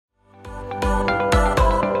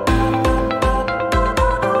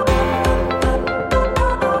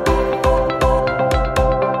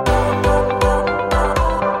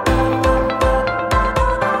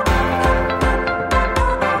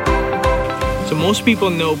So most people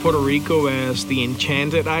know Puerto Rico as the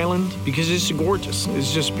Enchanted Island because it's gorgeous.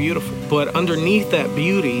 It's just beautiful. But underneath that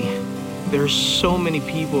beauty, there's so many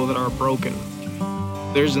people that are broken.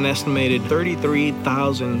 There's an estimated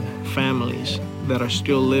 33,000 families that are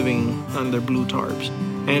still living under blue tarps.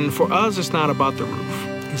 And for us, it's not about the roof.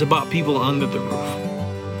 It's about people under the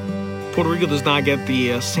roof. Puerto Rico does not get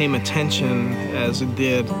the same attention as it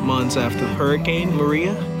did months after Hurricane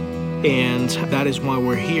Maria. And that is why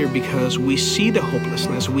we're here, because we see the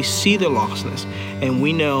hopelessness, we see the lostness, and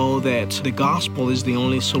we know that the gospel is the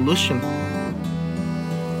only solution.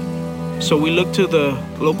 So we look to the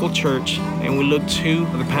local church and we look to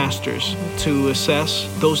the pastors to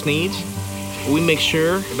assess those needs. We make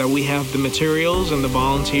sure that we have the materials and the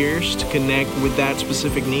volunteers to connect with that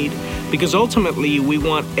specific need, because ultimately we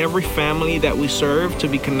want every family that we serve to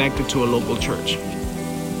be connected to a local church.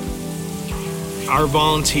 Our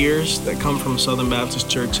volunteers that come from Southern Baptist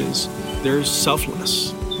churches, they're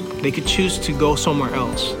selfless. They could choose to go somewhere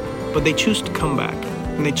else, but they choose to come back.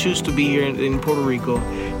 And they choose to be here in Puerto Rico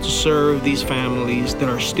to serve these families that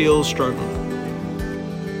are still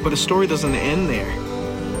struggling. But the story doesn't end there.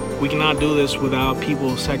 We cannot do this without people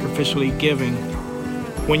sacrificially giving.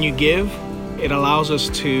 When you give, it allows us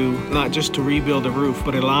to not just to rebuild the roof,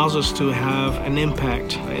 but it allows us to have an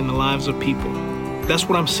impact in the lives of people. That's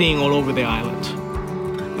what I'm seeing all over the island.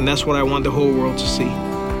 And that's what I want the whole world to see.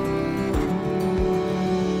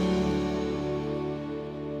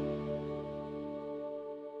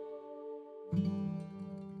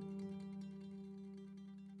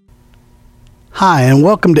 Hi, and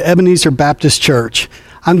welcome to Ebenezer Baptist Church.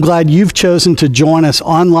 I'm glad you've chosen to join us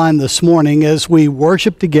online this morning as we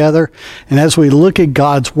worship together and as we look at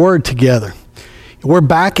God's Word together. We're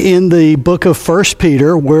back in the book of 1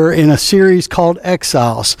 Peter. We're in a series called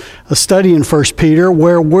Exiles, a study in 1 Peter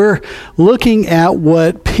where we're looking at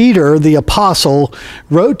what Peter, the apostle,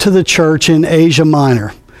 wrote to the church in Asia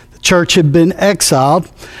Minor. The church had been exiled.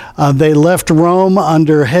 They left Rome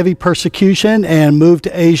under heavy persecution and moved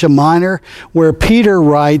to Asia Minor, where Peter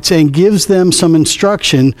writes and gives them some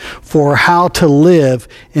instruction for how to live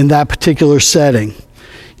in that particular setting.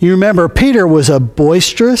 You remember, Peter was a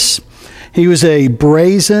boisterous, he was a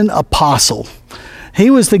brazen apostle. He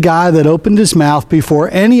was the guy that opened his mouth before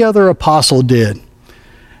any other apostle did.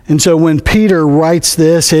 And so when Peter writes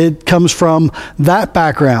this, it comes from that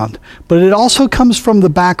background. But it also comes from the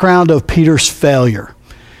background of Peter's failure.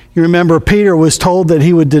 You remember, Peter was told that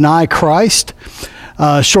he would deny Christ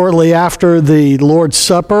shortly after the Lord's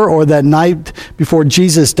Supper, or that night before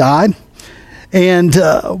Jesus died. And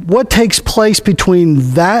what takes place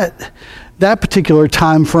between that particular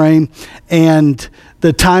time frame and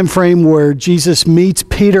the time frame where Jesus meets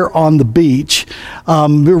Peter on the beach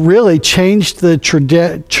really changed the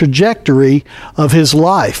trajectory of his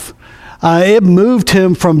life. It moved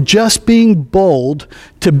him from just being bold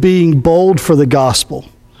to being bold for the gospel.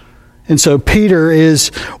 And so Peter is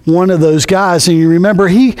one of those guys. And you remember,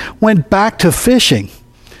 he went back to fishing.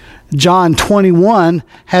 John 21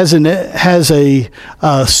 has a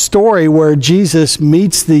story where Jesus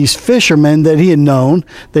meets these fishermen that he had known.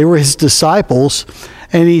 They were his disciples.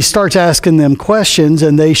 And he starts asking them questions,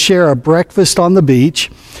 and they share a breakfast on the beach.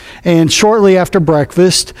 And shortly after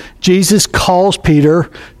breakfast, Jesus calls Peter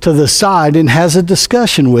to the side and has a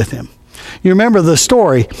discussion with him. You remember the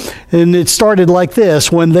story, and it started like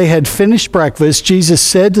this. When they had finished breakfast, Jesus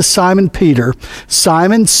said to Simon Peter,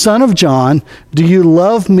 "Simon, son of John, do you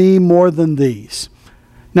love me more than these?"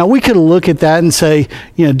 Now, we could look at that and say,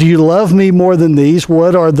 do you love me more than these?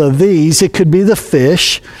 What are the these? It could be the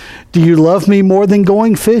fish. Do you love me more than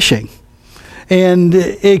going fishing? And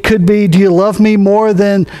it could be, do you love me more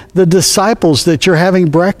than the disciples that you're having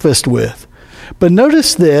breakfast with? But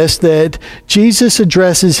notice this, that Jesus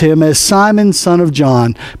addresses him as Simon, son of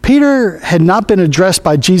John. Peter had not been addressed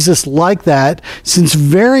by Jesus like that since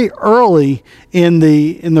very early in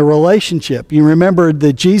the relationship. You remember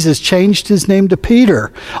that Jesus changed his name to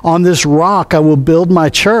Peter. On this rock I will build my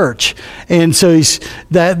church. And so he's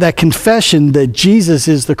that confession that Jesus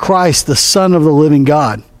is the Christ, the Son of the living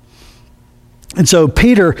God. And so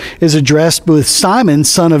Peter is addressed with Simon,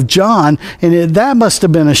 son of John, and that must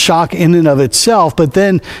have been a shock in and of itself. But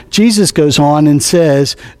then Jesus goes on and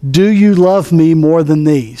says, "Do you love me more than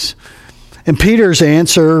these?" And Peter's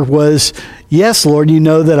answer was, "Yes, Lord, you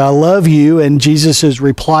know that I love you." And Jesus'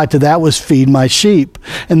 reply to that was, "Feed my sheep."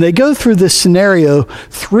 And they go through this scenario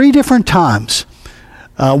 3 different times.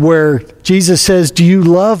 Where Jesus says, "Do you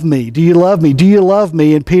love me? Do you love me? Do you love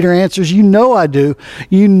me?" And Peter answers, "You know I do.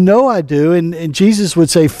 You know I do." And Jesus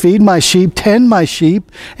would say, "Feed my sheep, tend my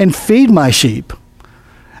sheep, and feed my sheep."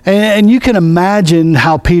 And you can imagine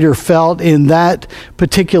how Peter felt in that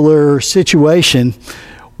particular situation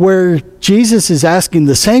where Jesus is asking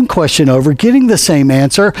the same question over, getting the same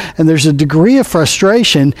answer, and there's a degree of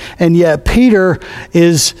frustration, and yet Peter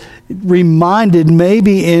is reminded,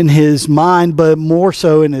 maybe in his mind, but more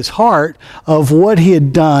so in his heart, of what he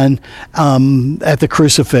had done at the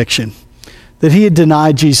crucifixion. That he had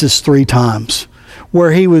denied Jesus 3 times.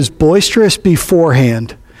 Where he was boisterous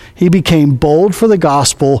beforehand, he became bold for the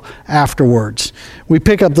gospel afterwards. We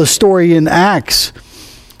pick up the story in Acts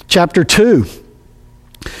chapter 2.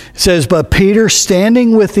 It says, "But Peter,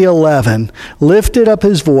 standing with the 11, lifted up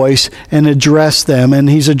his voice and addressed them." And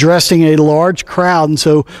he's addressing a large crowd. And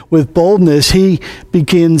so with boldness, he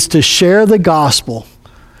begins to share the gospel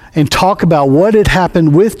and talk about what had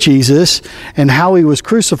happened with Jesus and how he was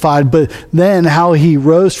crucified, but then how he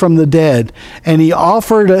rose from the dead. And he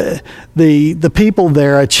offered the people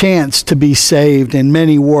there a chance to be saved, and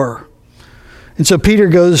many were. And so Peter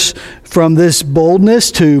goes from this boldness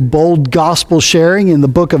to bold gospel sharing in the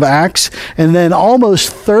book of Acts. And then almost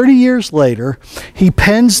 30 years later, he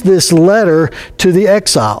pens this letter to the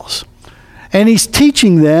exiles. And he's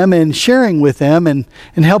teaching them and sharing with them and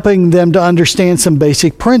helping them to understand some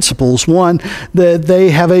basic principles. One, that they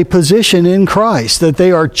have a position in Christ, that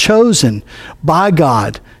they are chosen by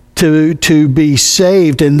God to be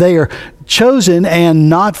saved, and they are chosen and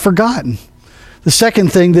not forgotten. The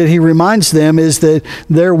second thing that he reminds them is that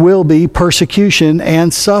there will be persecution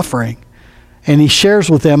and suffering. And he shares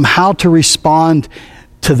with them how to respond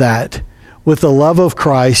to that with the love of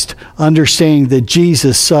Christ, understanding that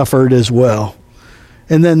Jesus suffered as well.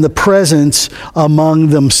 And then the presence among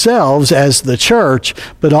themselves as the church,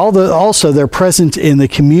 but also their presence in the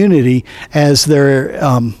community as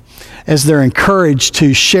they're encouraged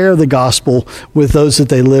to share the gospel with those that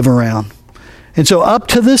they live around. And so up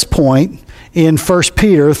to this point, in 1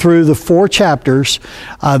 Peter, through the 4 chapters,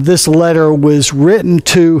 this letter was written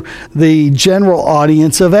to the general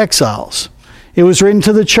audience of exiles. It was written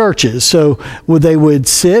to the churches, so they would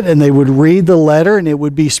sit and they would read the letter, and it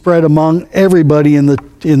would be spread among everybody in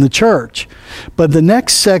the church. But the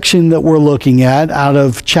next section that we're looking at, out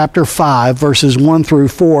of chapter 5, verses 1 through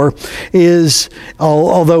 4, is,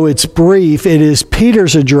 although it's brief, it is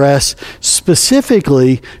Peter's address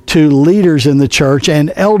specifically to leaders in the church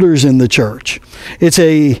and elders in the church. It's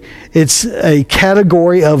a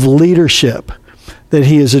category of leadership that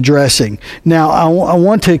he is addressing. Now, I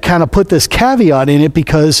want to kind of put this caveat in it,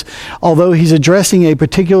 because although he's addressing a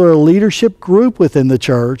particular leadership group within the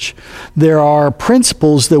church, there are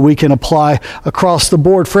principles that we can apply across the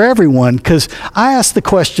board for everyone. Because I asked the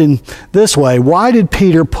question this way: why did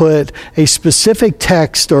Peter put a specific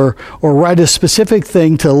text or write a specific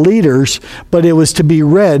thing to leaders, but it was to be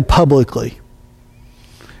read publicly?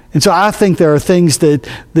 And so I think there are things that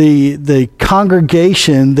the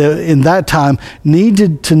congregation in that time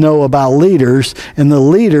needed to know about leaders, and the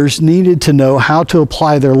leaders needed to know how to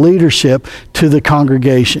apply their leadership to the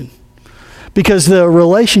congregation. Because the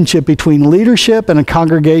relationship between leadership and a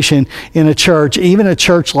congregation in a church, even a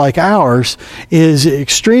church like ours, is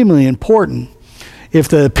extremely important. If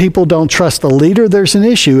the people don't trust the leader, there's an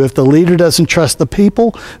issue. If the leader doesn't trust the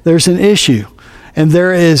people, there's an issue. And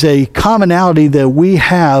there is a commonality that we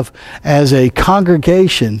have as a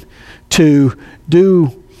congregation to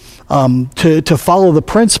do, to follow the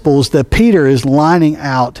principles that Peter is lining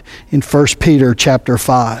out in 1 Peter chapter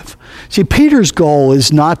 5. See, Peter's goal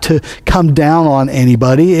is not to come down on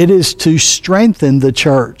anybody. It is to strengthen the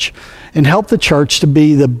church and help the church to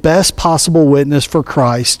be the best possible witness for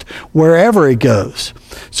Christ wherever it goes.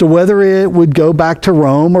 So whether it would go back to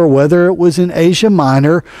Rome, or whether it was in Asia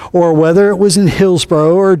Minor, or whether it was in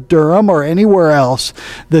Hillsborough or Durham or anywhere else,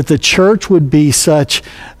 that the church would be such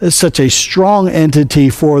a strong entity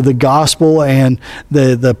for the gospel and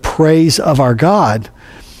the praise of our God,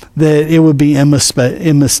 that it would be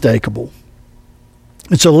unmistakable.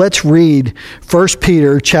 And so let's read 1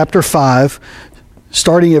 Peter chapter 5,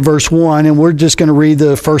 starting at verse 1, and we're just going to read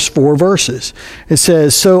the first 4 verses. It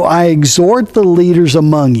says, "So I exhort the leaders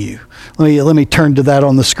among you." Let me turn to that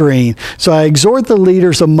on the screen. "So I exhort the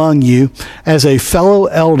leaders among you as a fellow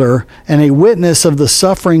elder and a witness of the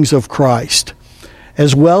sufferings of Christ,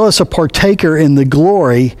 as well as a partaker in the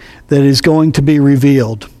glory that is going to be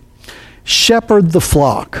revealed. Shepherd the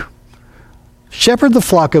flock. Shepherd the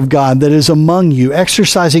flock of God that is among you,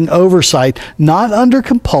 exercising oversight, not under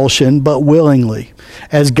compulsion, but willingly,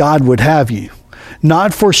 as God would have you,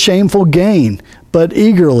 not for shameful gain, but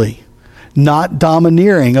eagerly, not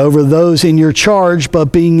domineering over those in your charge,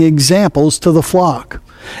 but being examples to the flock.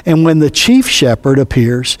 And when the chief shepherd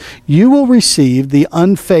appears, you will receive the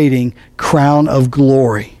unfading crown of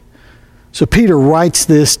glory. So Peter writes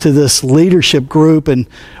this to this leadership group and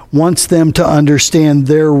wants them to understand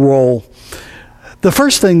their role. The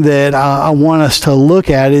first thing that I want us to look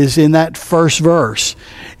at is in that first verse.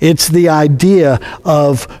 It's the idea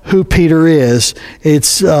of who Peter is.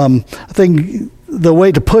 It's, I think the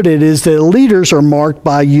way to put it is that leaders are marked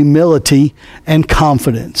by humility and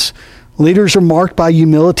confidence. Leaders are marked by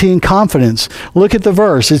humility and confidence. Look at the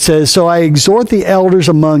verse. It says, so I exhort the elders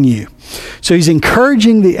among you. So he's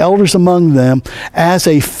encouraging the elders among them as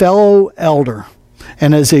a fellow elder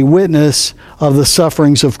and as a witness of the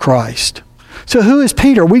sufferings of Christ. So who is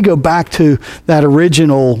Peter? We go back to that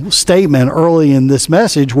original statement early in this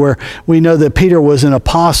message where we know that Peter was an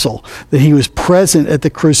apostle, that he was present at the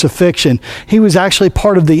crucifixion. He was actually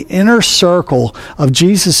part of the inner circle of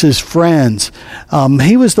Jesus's friends.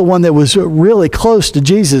 He was the one that was really close to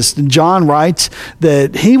Jesus. John writes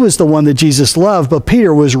that he was the one that Jesus loved, but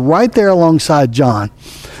Peter was right there alongside John.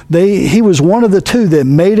 He was one of the two that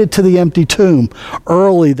made it to the empty tomb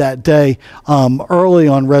early that day, early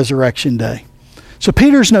on Resurrection Day. So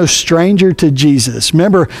Peter's no stranger to Jesus.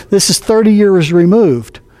 Remember, this is 30 years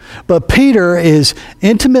removed. But Peter is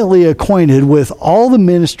intimately acquainted with all the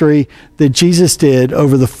ministry that Jesus did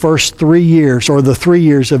over the first 3 years, or the 3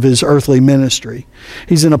 years of his earthly ministry.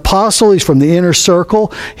 He's an apostle. He's from the inner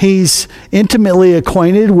circle. He's intimately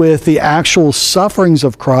acquainted with the actual sufferings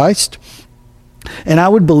of Christ. And I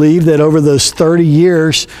would believe that over those 30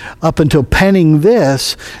 years up until penning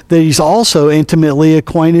this, that he's also intimately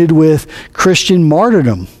acquainted with Christian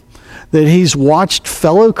martyrdom. That he's watched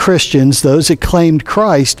fellow Christians, those that claimed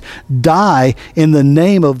Christ, die in the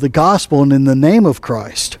name of the gospel and in the name of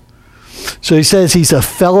Christ. So he says he's a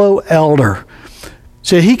fellow elder.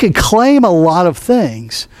 So he could claim a lot of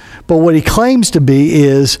things, but what he claims to be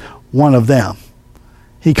is one of them.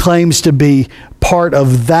 He claims to be part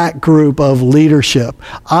of that group of leadership.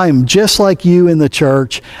 I'm just like you in the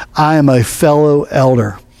church. I am a fellow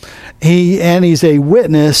elder. He's a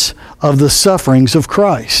witness of the sufferings of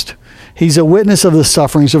Christ. He's a witness of the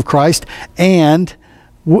sufferings of Christ and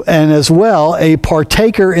as well a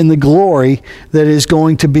partaker in the glory that is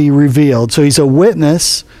going to be revealed. So he's a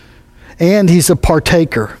witness and he's a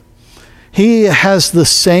partaker. He has the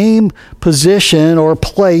same position or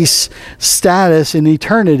place, status in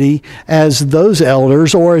eternity as those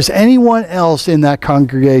elders or as anyone else in that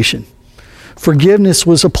congregation. Forgiveness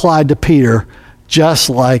was applied to Peter just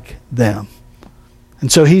like them. And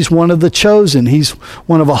so he's one of the chosen. He's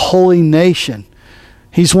one of a holy nation.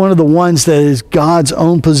 He's one of the ones that is God's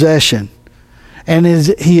own possession. And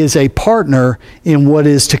he is a partner in what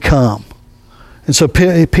is to come. And so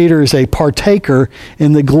Peter is a partaker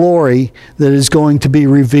in the glory that is going to be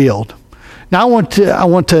revealed. Now I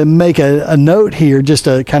want to make a note here, just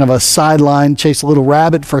a kind of a sideline, chase a little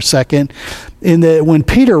rabbit for a second, in that when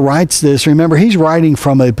Peter writes this, remember he's writing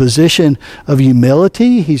from a position of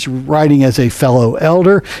humility. He's writing as a fellow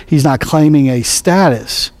elder. He's not claiming a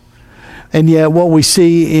status. And yet what we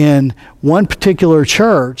see in one particular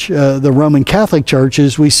church, the Roman Catholic Church,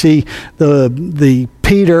 is we see the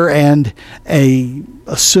Peter and a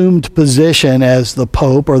assumed position as the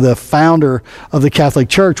Pope or the founder of the Catholic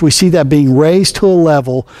Church. We see that being raised to a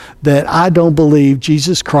level that I don't believe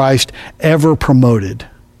Jesus Christ ever promoted.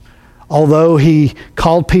 Although he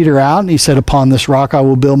called Peter out and he said, upon this rock I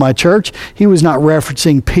will build my church, he was not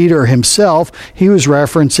referencing Peter himself. He was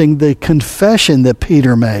referencing the confession that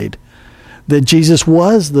Peter made, that Jesus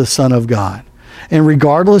was the Son of God. And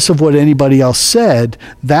regardless of what anybody else said,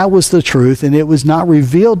 that was the truth, and it was not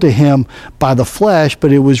revealed to him by the flesh,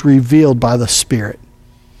 but it was revealed by the Spirit.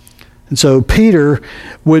 And so Peter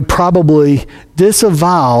would probably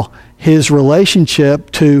disavow his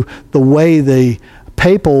relationship to the way the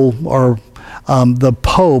papal or the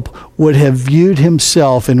Pope would have viewed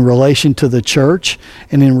himself in relation to the church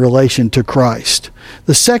and in relation to Christ.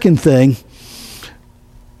 The second thing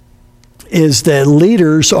is that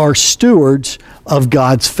leaders are stewards of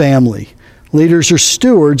God's family. Leaders are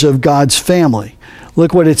stewards of God's family.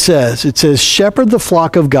 Look what it says. It says, shepherd the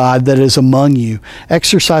flock of God that is among you,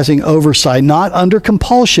 exercising oversight, not under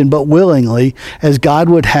compulsion, but willingly, as God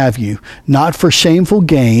would have you, not for shameful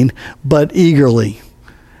gain, but eagerly.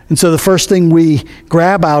 And so the first thing we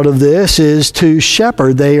grab out of this is to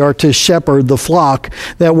shepherd. They are to shepherd the flock.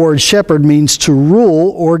 That word shepherd means to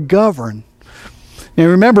rule or govern. Now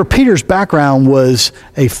remember, Peter's background was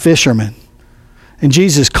a fisherman, and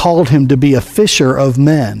Jesus called him to be a fisher of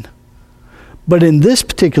men. But in this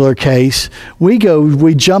particular case, we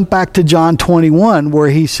jump back to John 21, where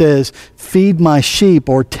he says, feed my sheep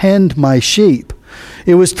or tend my sheep.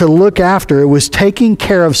 It was to look after. It was taking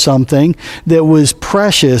care of something that was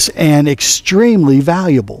precious and extremely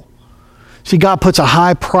valuable. See, God puts a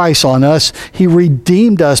high price on us. He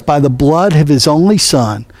redeemed us by the blood of His only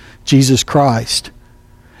Son, Jesus Christ.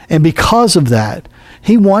 And because of that,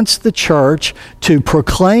 He wants the church to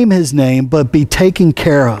proclaim His name, but be taken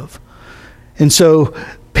care of. And so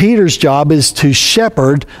Peter's job is to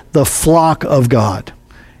shepherd the flock of God.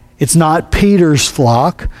 It's not Peter's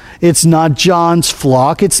flock. It's not John's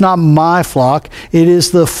flock. It's not my flock. It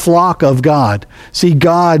is the flock of God. See,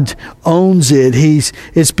 God owns it.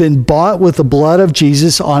 It's been bought with the blood of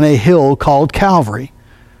Jesus on a hill called Calvary.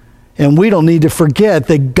 And we don't need to forget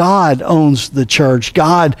that God owns the church.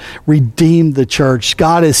 God redeemed the church.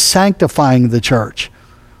 God is sanctifying the church.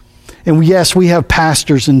 And yes, we have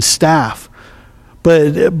pastors and staff,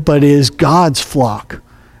 but it is God's flock.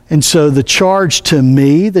 And so the charge to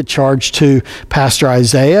me, the charge to Pastor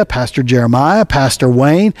Isaiah, Pastor Jeremiah, Pastor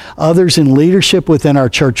Wayne, others in leadership within our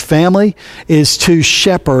church family is to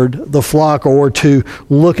shepherd the flock, or to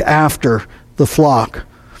look after the flock.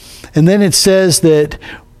 And then it says that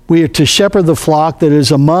we are to shepherd the flock that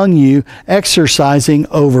is among you, exercising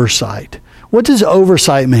oversight. What does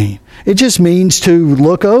oversight mean? It just means to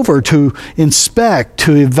look over, to inspect,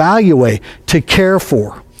 to evaluate, to care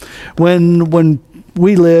for.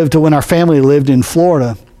 When our family lived in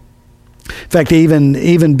Florida, in fact,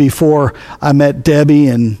 even before I met Debbie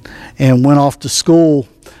and went off to school,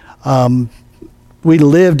 we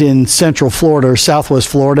lived in Central Florida or Southwest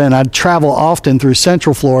Florida, and I'd travel often through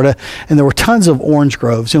Central Florida, and there were tons of orange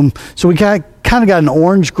groves. And so we kind of got an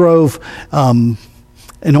orange grove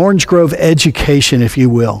education, if you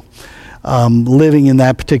will, living in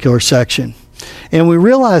that particular section. And we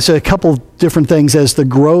realized a couple different things. As the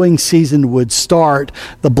growing season would start,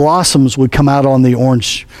 the blossoms would come out on the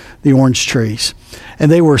orange trees.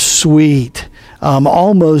 And they were sweet.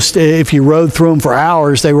 Almost, if you rode through them for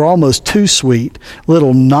hours, they were almost too sweet, a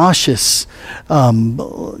little nauseous.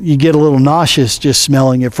 You get a little nauseous just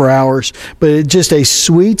smelling it for hours, but it's just a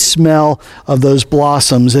sweet smell of those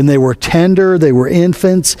blossoms. And they were tender, they were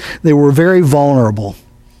infants, they were very vulnerable.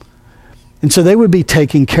 And so they would be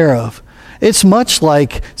taken care of. It's much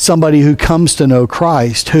like somebody who comes to know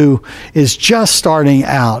Christ, who is just starting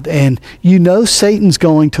out, and you know Satan's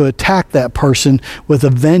going to attack that person with a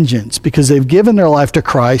vengeance because they've given their life to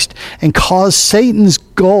Christ and caused Satan's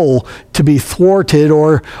goal to be thwarted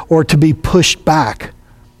or to be pushed back.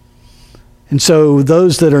 And so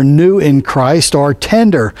those that are new in Christ are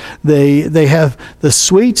tender. They have the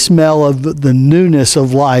sweet smell of the newness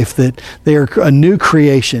of life, that they are a new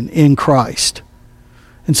creation in Christ.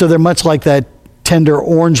 And so they're much like that tender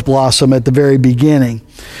orange blossom at the very beginning.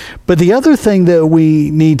 But the other thing that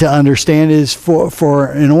we need to understand is for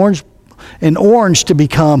an orange to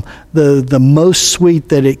become the most sweet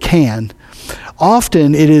that it can,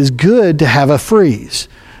 often it is good to have a freeze.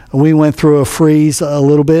 We went through a freeze a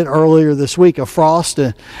little bit earlier this week, a frost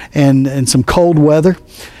and some cold weather.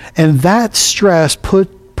 And that stress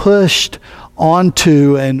pushed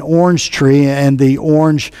onto an orange tree, and the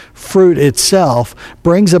orange fruit itself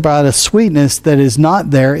brings about a sweetness that is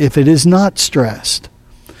not there if it is not stressed.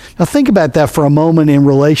 Now think about that for a moment in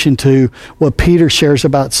relation to what Peter shares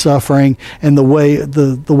about suffering and the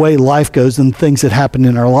way life goes and things that happen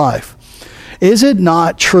in our life. Is it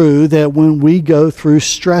not true that when we go through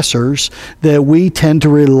stressors that we tend to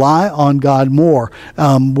rely on God more,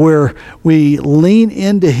 where we lean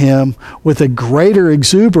into Him with a greater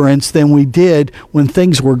exuberance than we did when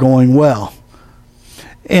things were going well?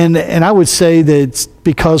 And I would say that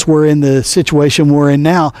because we're in the situation we're in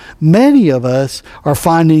now, many of us are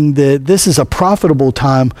finding that this is a profitable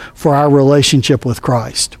time for our relationship with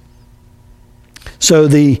Christ. So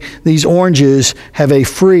these oranges have a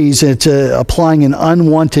freeze. It's applying an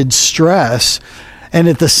unwanted stress. And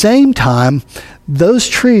at the same time, those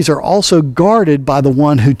trees are also guarded by the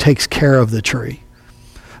one who takes care of the tree.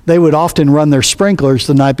 They would often run their sprinklers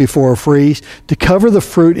the night before a freeze to cover the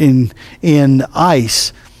fruit in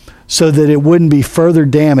ice so that it wouldn't be further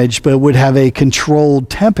damaged, but would have a controlled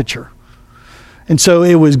temperature. And so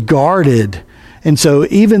it was guarded. And so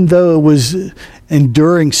even though it was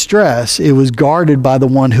enduring stress, it was guarded by the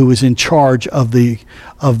one who was in charge of the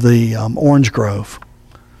orange grove.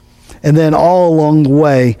 And then all along the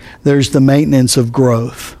way, there's the maintenance of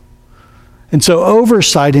growth. And so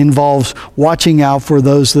oversight involves watching out for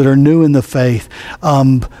those that are new in the faith,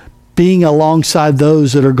 being alongside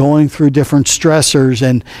those that are going through different stressors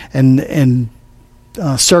and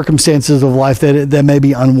circumstances of life that may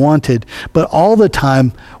be unwanted, but all the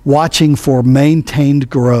time watching for maintained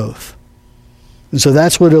growth. And so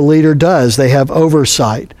that's what a leader does. They have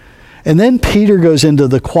oversight. And then Peter goes into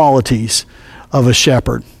the qualities of a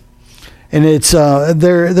shepherd. And it's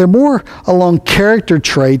they're more along character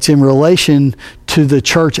traits in relation to the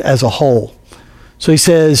church as a whole. So he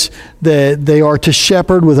says that they are to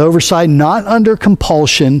shepherd with oversight, not under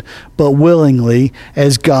compulsion, but willingly,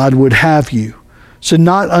 as God would have you. So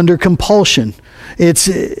not under compulsion. It's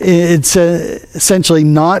essentially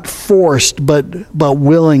not forced, but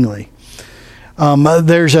willingly.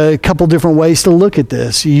 There's a couple different ways to look at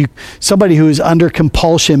this. Somebody who is under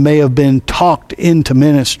compulsion may have been talked into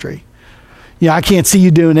ministry. I can't see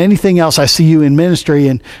you doing anything else. I see you in ministry,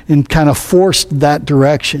 and kind of forced that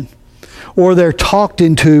direction. Or they're talked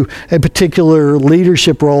into a particular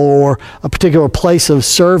leadership role or a particular place of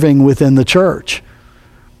serving within the church.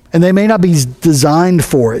 And they may not be designed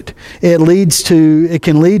for it. It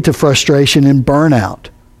can lead to frustration and burnout.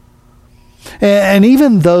 And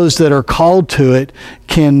even those that are called to it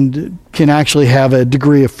can actually have a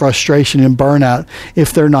degree of frustration and burnout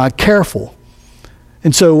if they're not careful.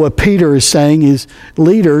 And so what Peter is saying is,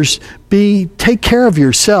 leaders, take care of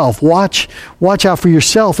yourself. Watch out for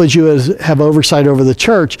yourself as you have oversight over the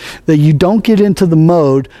church, that you don't get into the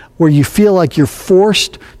mode where you feel like you're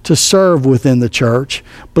forced to serve within the church,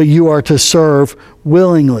 but you are to serve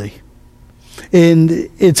willingly. And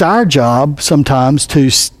it's our job sometimes to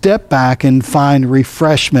step back and find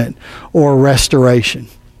refreshment or restoration.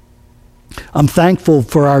 I'm thankful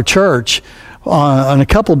for our church on a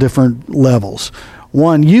couple different levels.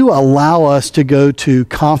 One, you allow us to go to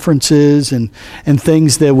conferences and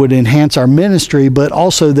things that would enhance our ministry, but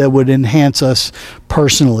also that would enhance us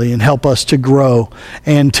personally and help us to grow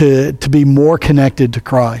and to be more connected to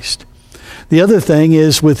Christ. The other thing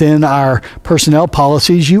is, within our personnel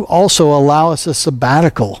policies, you also allow us a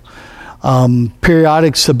sabbatical,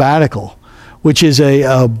 periodic sabbatical, which is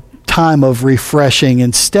a time of refreshing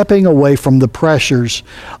and stepping away from the pressures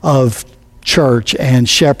of church and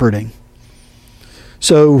shepherding.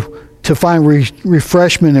 So to find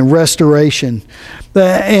refreshment and restoration.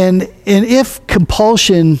 And if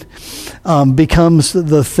compulsion becomes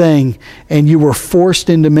the thing, and you were forced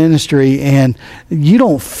into ministry and you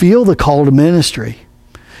don't feel the call to ministry,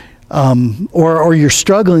 or you're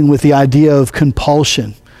struggling with the idea of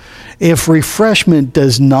compulsion, if refreshment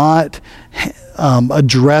does not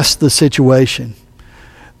address the situation,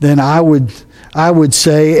 then I would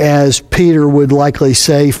say, as Peter would likely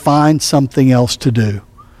say, find something else to do.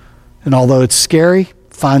 And although it's scary,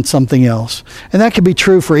 find something else. And that could be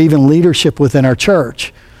true for even leadership within our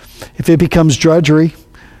church. If it becomes drudgery,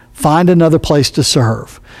 find another place to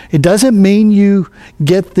serve. It doesn't mean you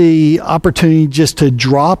get the opportunity just to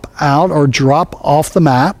drop out or drop off the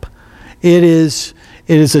map. It is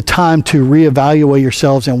a time to reevaluate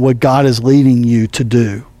yourselves and what God is leading you to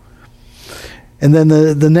do. And then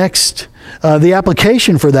the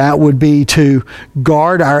application for that would be to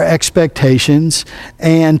guard our expectations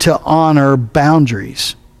and to honor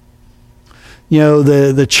boundaries.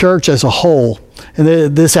 The church as a whole, and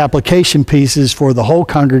this application piece is for the whole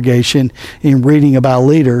congregation in reading about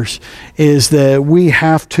leaders, is that we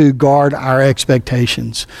have to guard our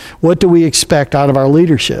expectations. What do we expect out of our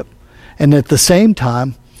leadership? And at the same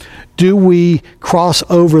time, do we cross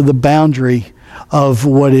over the boundary of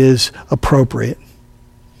what is appropriate?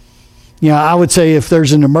 I would say, if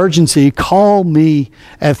there's an emergency, call me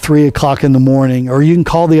at 3 o'clock in the morning, or you can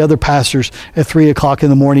call the other pastors at 3 o'clock in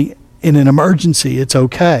the morning in an emergency. It's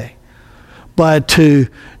okay. But to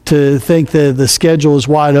think that the schedule is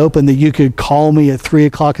wide open, that you could call me at 3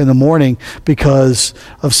 o'clock in the morning because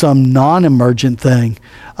of some non-emergent thing,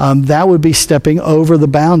 that would be stepping over the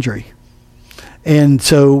boundary. And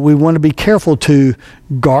so we want to be careful to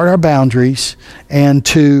guard our boundaries and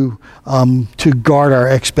to guard our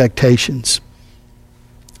expectations.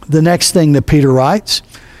 The next thing that Peter writes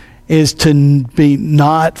is to be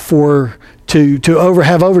have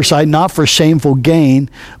oversight, not for shameful gain,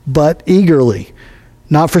 but eagerly.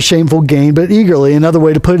 Not for shameful gain, but eagerly. Another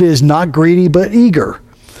way to put it is not greedy, but eager.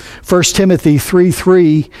 1 Timothy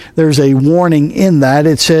 3:3, there's a warning in that.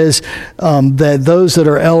 It says that those that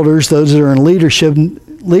are elders, those that are in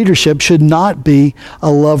leadership should not be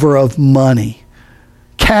a lover of money.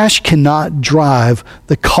 Cash cannot drive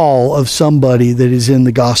the call of somebody that is in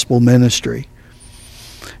the gospel ministry.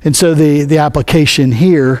 And so the application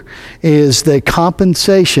here is that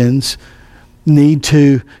compensations need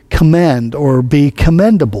to commend or be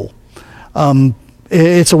commendable.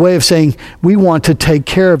 It's a way of saying we want to take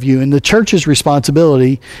care of you. And the church's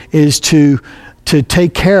responsibility is to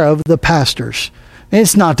take care of the pastors. And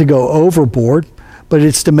it's not to go overboard, but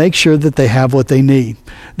it's to make sure that they have what they need.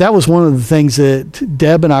 That was one of the things that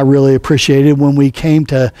Deb and I really appreciated when we came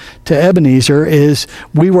to Ebenezer, is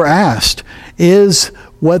we were asked, is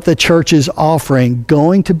what the church is offering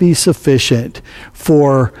going to be sufficient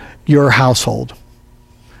for your household?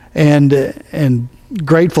 And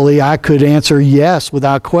gratefully, I could answer yes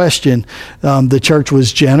without question. The church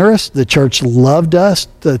was generous. The church loved us.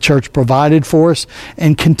 The church provided for us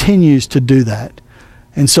and continues to do that.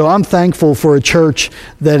 And so I'm thankful for a church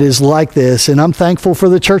that is like this, and I'm thankful for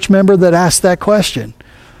the church member that asked that question.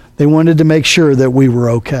 They wanted to make sure that we were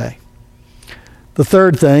okay. The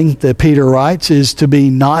third thing that Peter writes is to be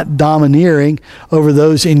not domineering over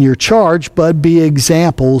those in your charge, but be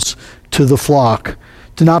examples to the flock.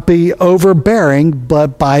 To not be overbearing,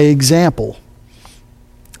 but by example.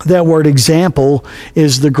 That word example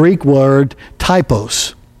is the Greek word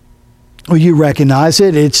typos. Well, you recognize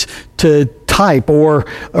it. It's to type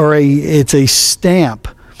it's a stamp.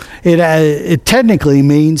 It technically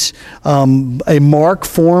means a mark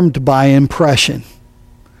formed by impression.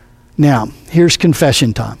 Now, here's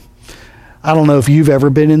confession time. I don't know if you've ever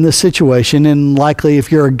been in this situation, and likely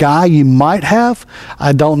if you're a guy, you might have.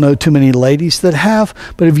 I don't know too many ladies that have,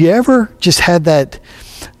 but have you ever just had that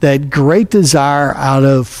great desire out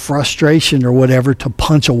of frustration or whatever to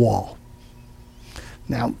punch a wall?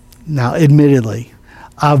 Now, admittedly,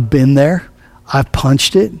 I've been there. I've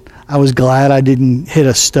punched it. I was glad I didn't hit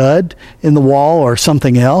a stud in the wall or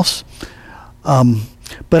something else.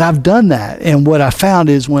 But I've done that, and what I found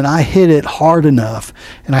is when I hit it hard enough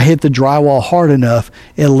and I hit the drywall hard enough,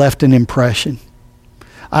 it left an impression.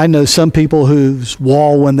 I know some people whose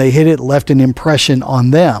wall, when they hit it, left an impression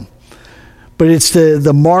on them. But it's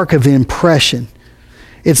the mark of impression.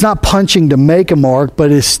 It's not punching to make a mark,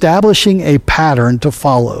 but establishing a pattern to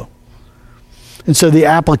follow. And so the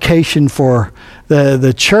application for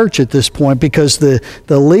the church at this point, because the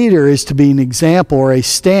leader is to be an example or a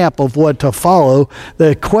stamp of what to follow,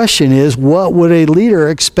 the question is, what would a leader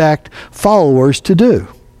expect followers to do?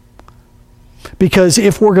 Because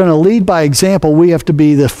if we're going to lead by example, we have to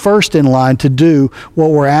be the first in line to do what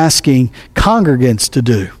we're asking congregants to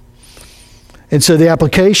do. And so the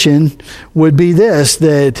application would be this,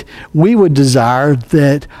 that we would desire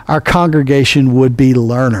that our congregation would be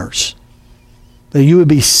learners. That you would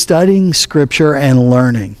be studying Scripture and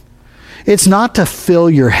learning. It's not to fill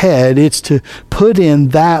your head. It's to put in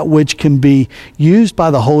that which can be used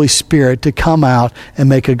by the Holy Spirit to come out and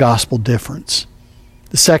make a gospel difference.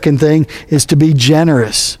 The second thing is to be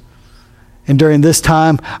generous. And during this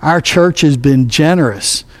time, our church has been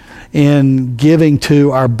generous in giving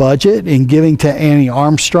to our budget, in giving to Annie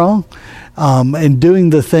Armstrong, and doing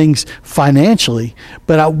the things financially.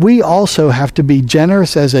 But we also have to be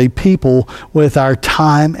generous as a people with our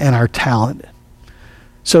time and our talent.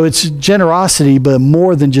 So it's generosity, but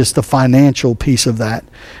more than just the financial piece of that.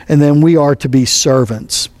 And then we are to be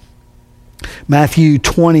servants. Matthew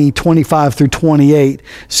 20:25 through 28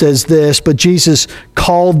 says this, "But Jesus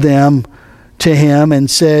called them to him and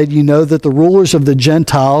said, you know that the rulers of the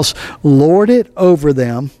Gentiles lord it over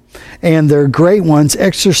them, and their great ones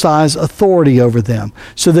exercise authority over them."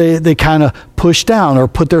 So they kind of push down or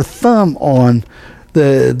put their thumb on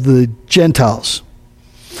the Gentiles.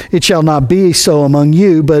 "It shall not be so among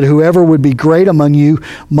you, but whoever would be great among you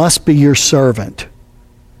must be your servant.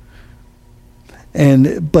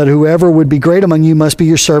 But whoever would be great among you must be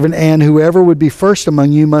your servant, and whoever would be first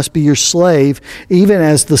among you must be your slave, even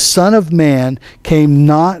as the Son of Man came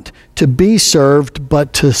not to be served,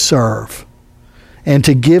 but to serve, and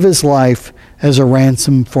to give his life as a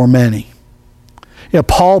ransom for many."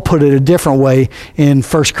 Paul put it a different way in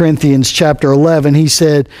 1 Corinthians chapter 11. He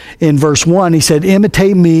said in verse 1, he said,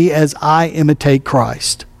 "Imitate me as I imitate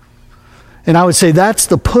Christ." And I would say that's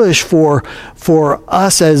the push for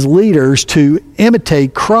us as leaders to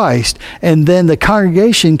imitate Christ. And then the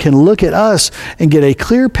congregation can look at us and get a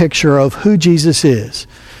clear picture of who Jesus is.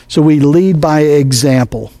 So we lead by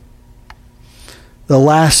example. The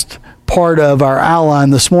last part of our outline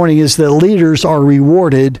this morning is that leaders are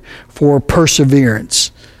rewarded for perseverance.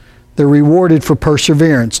 They're rewarded for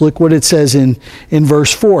perseverance. Look what it says in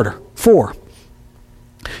verse 4.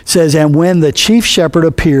 It says, "And when the chief shepherd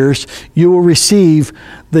appears, you will receive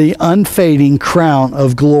the unfading crown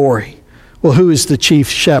of glory." Well, who is the chief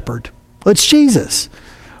shepherd? Well, it's Jesus.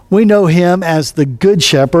 We know him as the good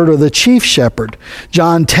shepherd or the chief shepherd.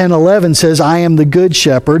 John 10:11 says, "I am the good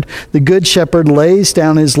shepherd. The good shepherd lays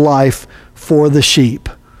down his life for the sheep."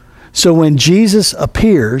 So when Jesus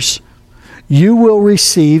appears, you will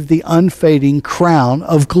receive the unfading crown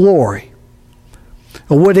of glory.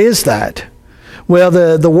 Well, what is that? Well,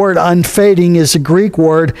 the word unfading is a Greek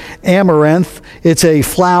word, amaranth. It's a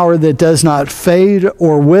flower that does not fade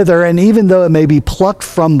or wither, and even though it may be plucked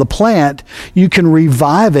from the plant, you can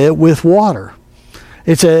revive it with water.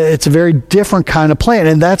 It's a very different kind of plant,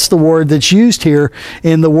 and that's the word that's used here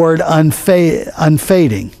in the word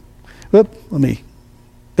unfading.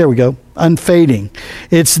 There we go, unfading.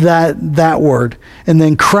 It's that word. And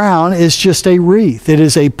then crown is just a wreath. It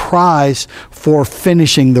is a prize for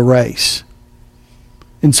finishing the race.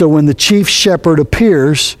 And so when the chief shepherd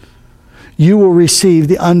appears, you will receive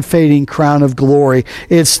the unfading crown of glory.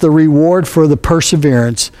 It's the reward for the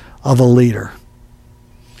perseverance of a leader.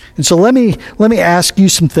 And so let me ask you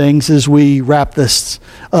some things as we wrap this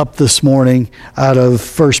up this morning out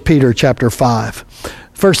of 1 Peter chapter 5.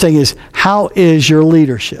 First thing is, how is your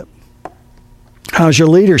leadership? How's your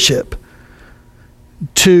leadership?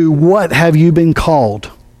 To what have you been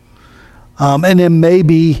called? And then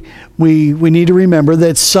maybe we need to remember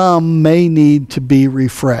that some may need to be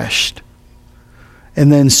refreshed.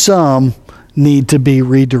 And then some need to be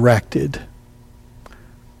redirected.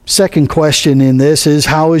 Second question in this is,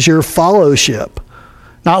 how is your fellowship?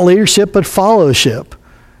 Not leadership, but fellowship.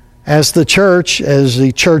 As the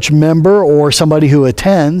church member or somebody who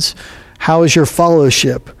attends, how is your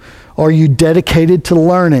fellowship? Are you dedicated to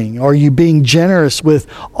learning? Are you being generous with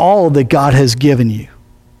all that God has given you?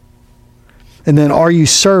 And then, are you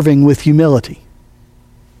serving with humility?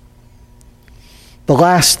 The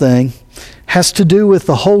last thing has to do with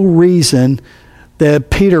the whole reason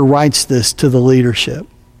that Peter writes this to the leadership.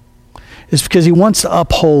 It's because he wants to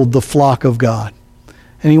uphold the flock of God.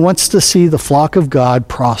 And he wants to see the flock of God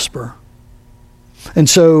prosper. And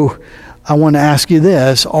so I want to ask you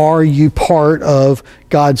this: are you part of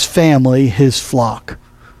God's family, his flock?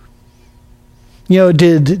 You know,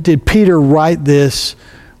 did Peter write this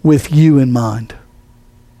with you in mind?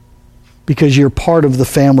 Because you're part of the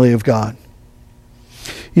family of God.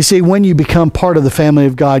 You see, when you become part of the family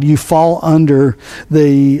of God, you fall under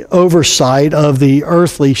the oversight of the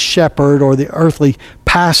earthly shepherd or the earthly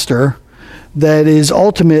pastor that is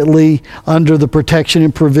ultimately under the protection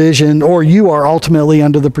and provision, or you are ultimately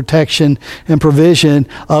under the protection and provision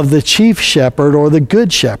of the chief shepherd or the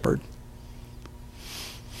good shepherd.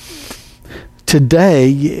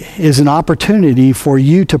 Today is an opportunity for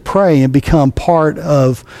you to pray and become part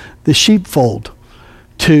of the sheepfold,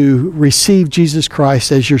 to receive Jesus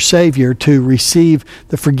Christ as your Savior, to receive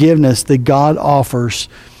the forgiveness that God offers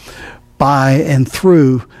by and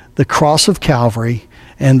through the cross of Calvary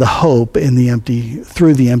and the hope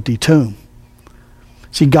through the empty tomb.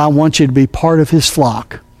 See, God wants you to be part of his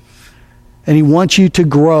flock. And he wants you to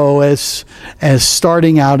grow as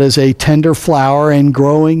starting out as a tender flower and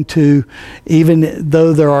growing to, even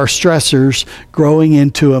though there are stressors, growing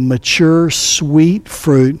into a mature, sweet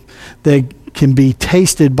fruit that can be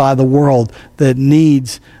tasted by the world, that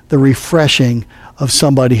needs the refreshing of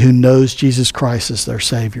somebody who knows Jesus Christ as their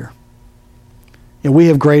Savior. And we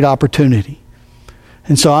have great opportunity.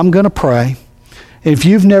 And so I'm going to pray. And if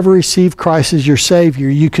you've never received Christ as your Savior,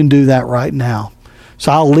 you can do that right now.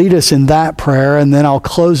 So I'll lead us in that prayer, and then I'll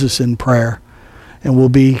close us in prayer, and we'll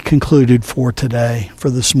be concluded for today, for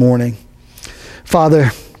this morning. Father,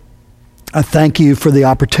 I thank you for the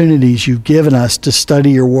opportunities you've given us to study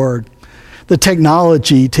your word, the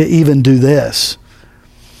technology to even do this.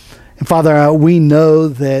 And Father, we know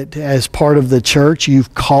that as part of the church,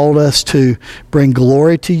 you've called us to bring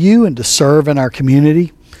glory to you and to serve in our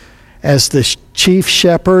community. As the chief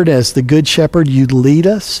shepherd, as the good shepherd, you lead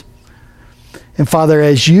us. And Father,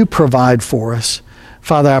 as you provide for us,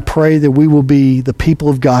 Father, I pray that we will be the people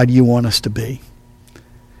of God you want us to be.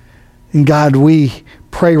 And God, we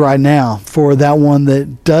pray right now for that one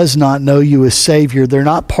that does not know you as Savior. They're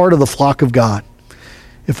not part of the flock of God.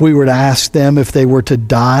 If we were to ask them if they were to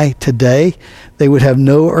die today, they would have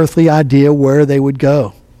no earthly idea where they would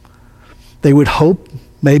go. They would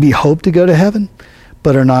maybe hope to go to heaven,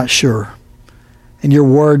 but are not sure. And your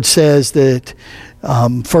word says that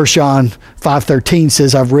 1 John 5:13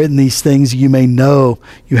 says, I've written these things you may know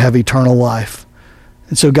you have eternal life.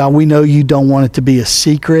 And so, God, we know you don't want it to be a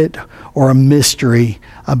secret or a mystery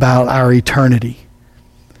about our eternity.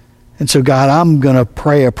 And so, God, I'm going to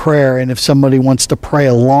pray a prayer, and if somebody wants to pray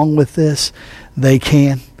along with this, they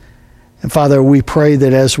can. And Father, we pray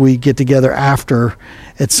that as we get together after,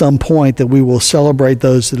 at some point, that we will celebrate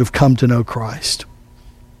those that have come to know Christ.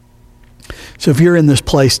 So if you're in this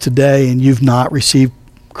place today and you've not received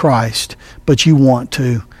Christ, but you want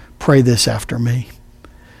to, pray this after me.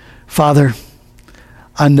 Father,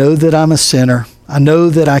 I know that I'm a sinner. I know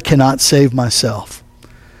that I cannot save myself.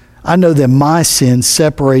 I know that my sin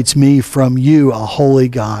separates me from you, a holy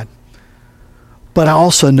God. But I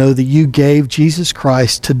also know that you gave Jesus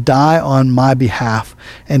Christ to die on my behalf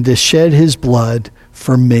and to shed his blood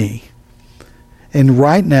for me. And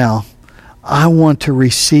right now, I want to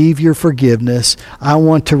receive your forgiveness. I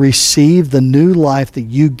want to receive the new life that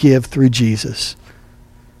you give through Jesus.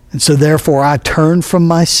 And so therefore, I turn from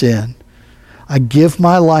my sin. I give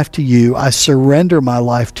my life to you. I surrender my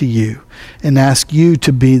life to you and ask you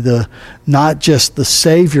to be not just the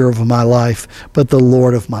Savior of my life, but the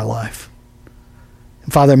Lord of my life.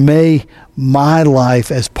 And Father, may my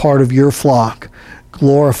life as part of your flock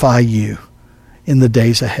glorify you in the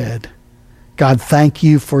days ahead. God, thank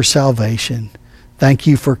you for salvation. Thank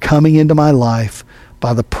you for coming into my life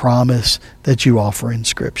by the promise that you offer in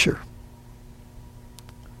Scripture.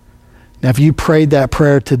 Now, if you prayed that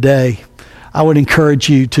prayer today, I would encourage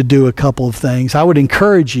you to do a couple of things. I would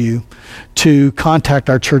encourage you to contact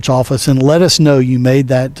our church office and let us know you made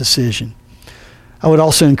that decision. I would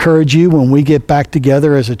also encourage you, when we get back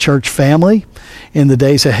together as a church family in the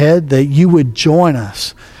days ahead, that you would join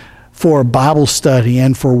us for Bible study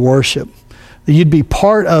and for worship. That you'd be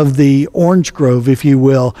part of the orange grove, if you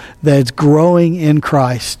will, that's growing in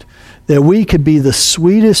Christ. That we could be the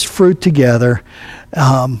sweetest fruit together,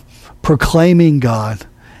 proclaiming God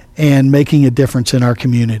and making a difference in our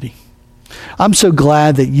community. I'm so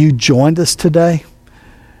glad that you joined us today.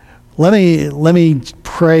 Let me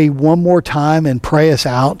pray one more time and pray us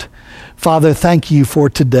out. Father, thank you for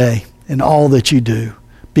today and all that you do.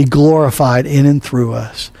 Be glorified in and through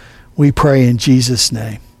us. We pray in Jesus'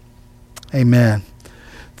 name. Amen.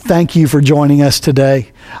 Thank you for joining us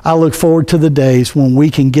today. I look forward to the days when we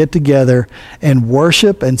can get together and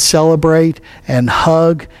worship and celebrate and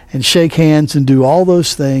hug and shake hands and do all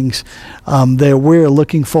those things that we're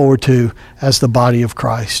looking forward to as the body of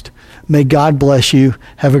Christ. May God bless you.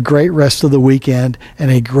 Have a great rest of the weekend and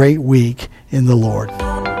a great week in the Lord.